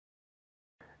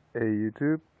Hey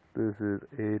YouTube, this is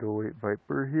 808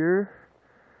 Viper here.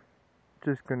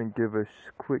 Just gonna give a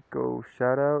quick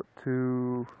shout out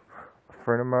to a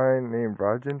friend of mine named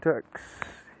Rajentex.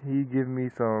 He gave me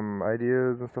some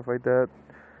ideas and stuff like that.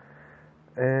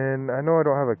 And I know I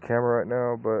don't have a camera right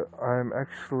now, but I'm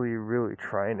actually really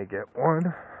trying to get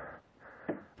one.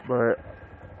 But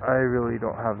I really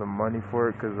don't have the money for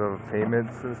it because of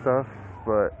payments and stuff.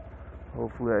 But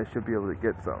hopefully I should be able to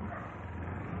get some.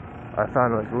 I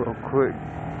found like a little quick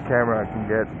camera I can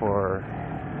get for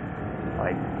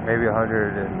like maybe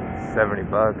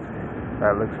 $170.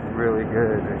 That looks really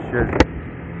good. It should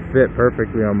fit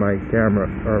perfectly on my camera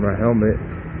or my helmet.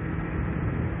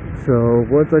 So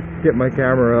once I get my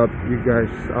camera up,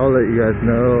 I'll let you guys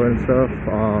know and stuff.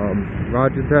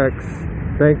 Rajentex,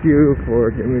 thank you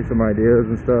for giving me some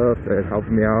ideas and stuff and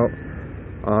helping me out.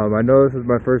 I know this is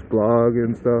my first vlog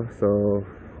and stuff, so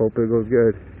hope it goes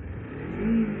good.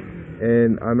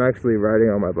 And I'm actually riding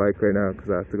on my bike right now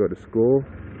because I have to go to school.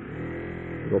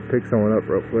 Go pick someone up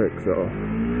real quick, so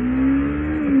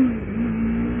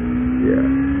yeah.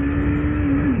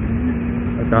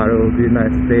 I thought it would be a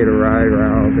nice day to ride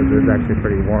around because it's actually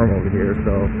pretty warm over here,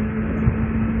 so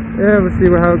yeah, we'll see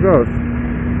how it goes.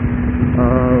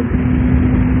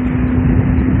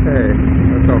 Hey,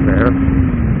 that's not fair.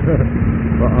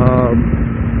 But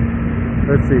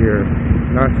let's see here.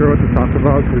 Not sure what to talk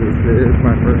about because this is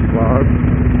my first vlog.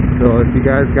 So if you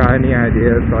guys got any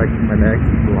ideas for like my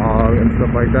next vlog and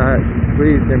stuff like that,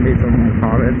 please give me some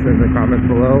comments in the comments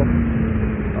below.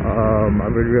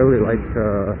 I would really like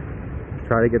to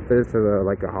try to get this as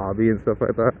like a hobby and stuff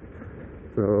like that.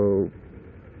 So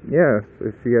yeah,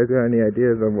 if you guys got any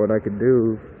ideas on what I could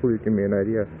do, please give me an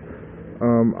idea.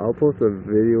 I'll post a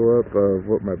video up of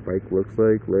what my bike looks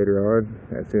like later on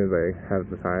as soon as I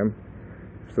have the time.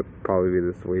 So probably be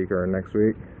this week or next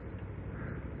week.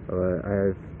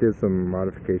 I did some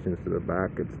modifications to the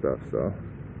back and stuff, so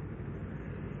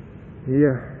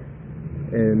yeah.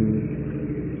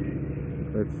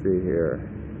 And let's see here.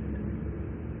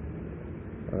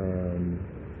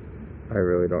 I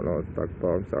really don't know what to talk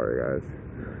about. I'm sorry, guys.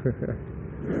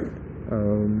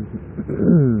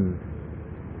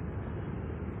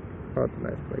 Oh, it's a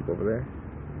nice lake over there.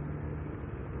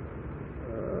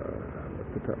 What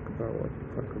to talk about?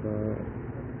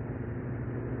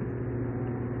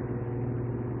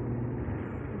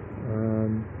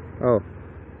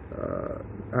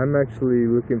 I'm actually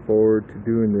looking forward to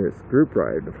doing this group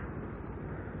ride.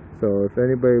 So if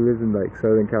anybody lives in like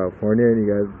Southern California and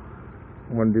you guys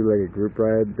want to do like a group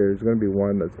ride, there's going to be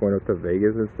one that's going up to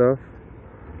Vegas and stuff.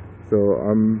 So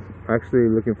I'm actually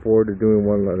looking forward to doing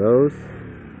one of those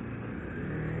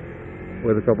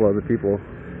with a couple other people.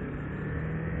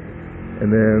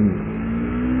 And then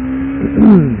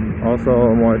also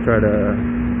I want to try to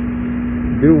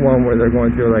do one where they're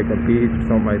going to like a beach or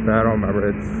something like that. I don't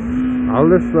remember. I'll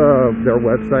list their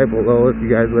website below if you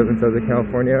guys live in Southern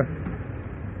California.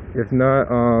 If not,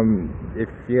 if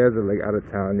you guys are like out of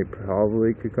town, you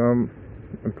probably could come.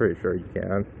 I'm pretty sure you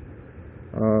can.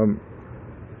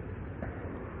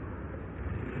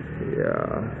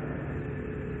 Yeah,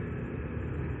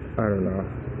 I don't know.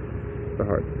 It's a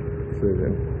hard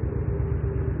decision.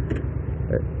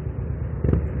 Hey.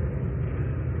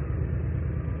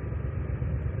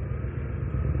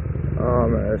 Oh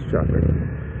man, that's traffic.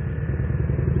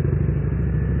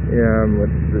 Yeah, I'm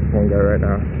with this one guy right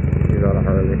now. He's on a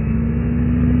Harley.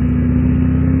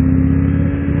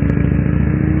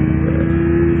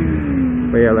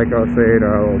 But yeah, like I was saying,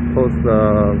 I'll post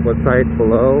the website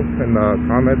below in the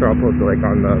comments, or I'll post it like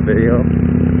on the video.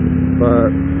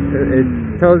 But it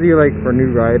tells you like for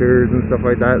new riders and stuff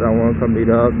like that want to come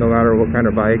meet up, no matter what kind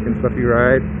of bike and stuff you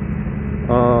ride.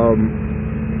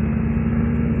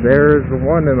 There's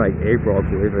one in like April, I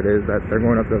believe it is, that they're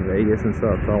going up to Vegas and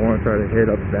stuff, so I want to try to hit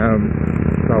up them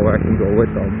so I can go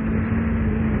with them.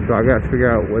 So I got to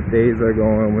figure out what days they're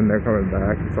going, when they're coming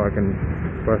back, so I can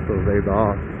request those days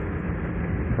off.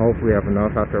 Hopefully I have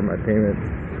enough after my payments.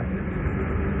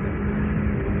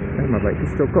 And my bike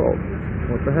is still cold.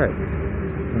 What the heck?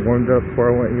 I warmed up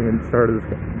before I even started this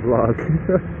vlog.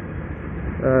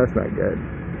 That's not good.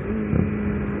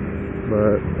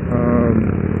 But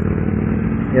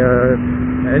yeah,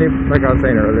 like I was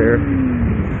saying earlier,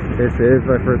 this is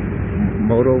my first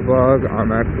moto vlog.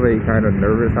 I'm actually kind of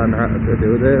nervous on how to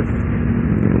do this.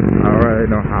 I don't really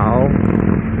know how.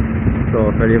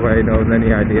 So if anybody knows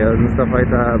any ideas and stuff like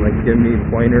that, like give me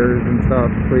pointers and stuff,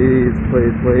 please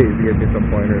give me some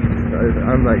pointers.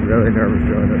 I'm like really nervous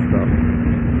doing this stuff.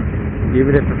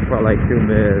 Even if it's for like 2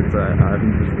 minutes,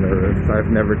 I'm just nervous.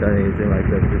 I've never done anything like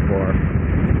this before.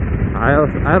 I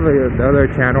have another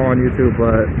channel on YouTube,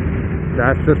 but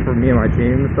that's just for me and my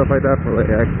team and stuff like that, for like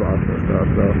Xbox and stuff.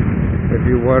 So if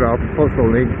you would, I'll post a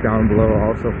link down below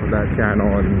also for that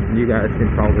channel, and you guys can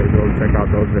probably go check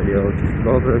out those videos.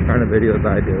 Those are the kind of videos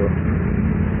I do.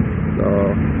 So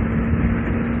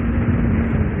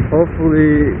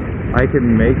hopefully I can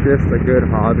make this a good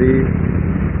hobby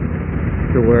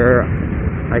to where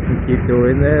I can keep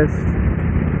doing this.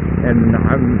 And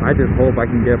I just hope I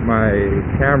can get my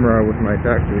camera with my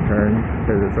tax return,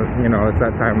 because it's it's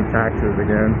that time of taxes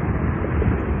again.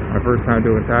 My first time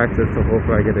doing taxes, so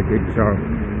hopefully I get a good chunk.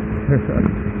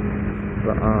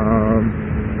 But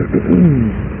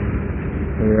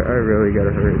yeah, I really gotta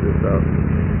hurry this up.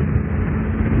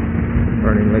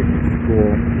 Running late to school.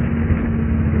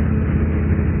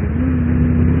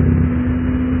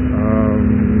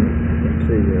 Let's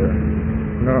see here.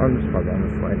 No, I'm just probably on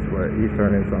this lane split. He's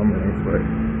turning, so I'm lane split.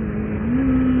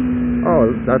 Oh,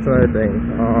 that's another thing.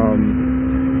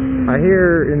 I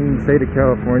hear in the state of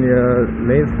California,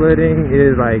 lane splitting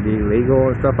is like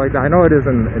illegal and stuff like that. I know it is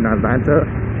in Atlanta.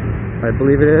 I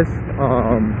believe it is.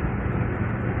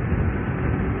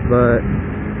 But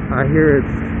I hear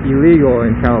it's illegal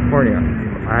in California.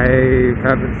 I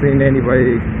haven't seen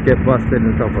anybody get busted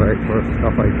and stuff like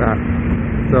that.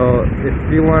 So if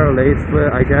you want a lane split,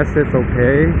 I guess it's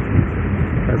okay,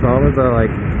 as long as the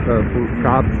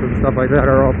cops and stuff like that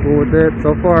are all cool with it.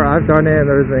 So far I've done it,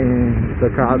 and there's been the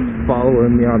cops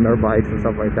following me on their bikes and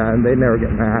stuff like that, and they never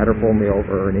get mad or pull me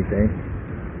over or anything.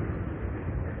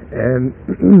 And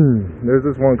there's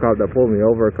this one cop that pulled me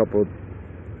over I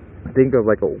think it was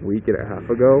like a week and a half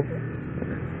ago.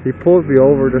 He pulled me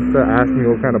over just to ask me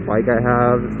what kind of bike I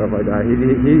have and stuff like that. He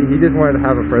just wanted to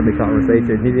have a friendly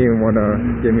conversation. He didn't even want to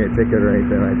give me a ticket or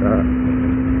anything like that.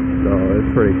 So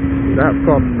it's that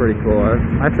cop's pretty cool.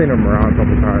 I've seen him around a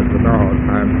couple times, but not all the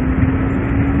time.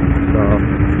 So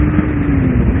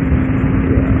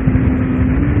yeah.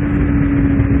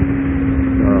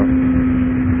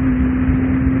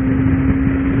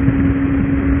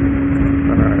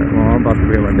 Alright, well, I'm about to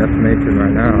be at my destination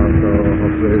right now, so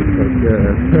hopefully it's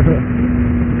good.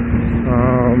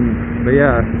 But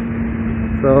yeah,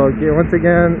 so once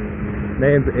again,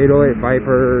 name's 808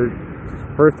 Viper.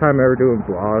 First time ever doing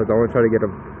vlogs. I want to try to get a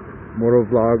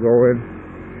motovlog going.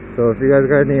 So if you guys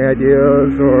got any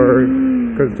ideas or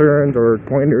concerns or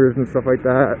pointers and stuff like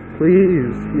that,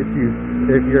 please, if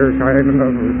you're kind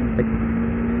enough,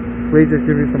 please just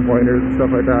give me some pointers and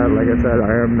stuff like that. Like I said,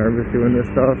 I am nervous doing this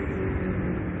stuff,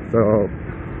 so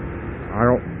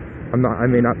I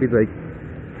may not be like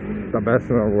the best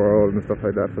in the world and stuff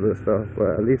like that for this stuff,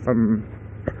 but at least I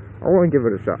want to give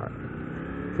it a shot.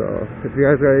 So if you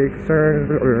guys got any concerns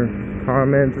or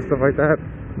comments and stuff like that,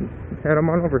 head them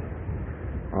on over.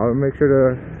 I'll make sure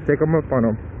to take them up on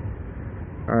them.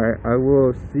 Alright, I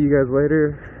will see you guys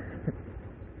later.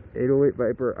 808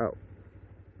 Viper out.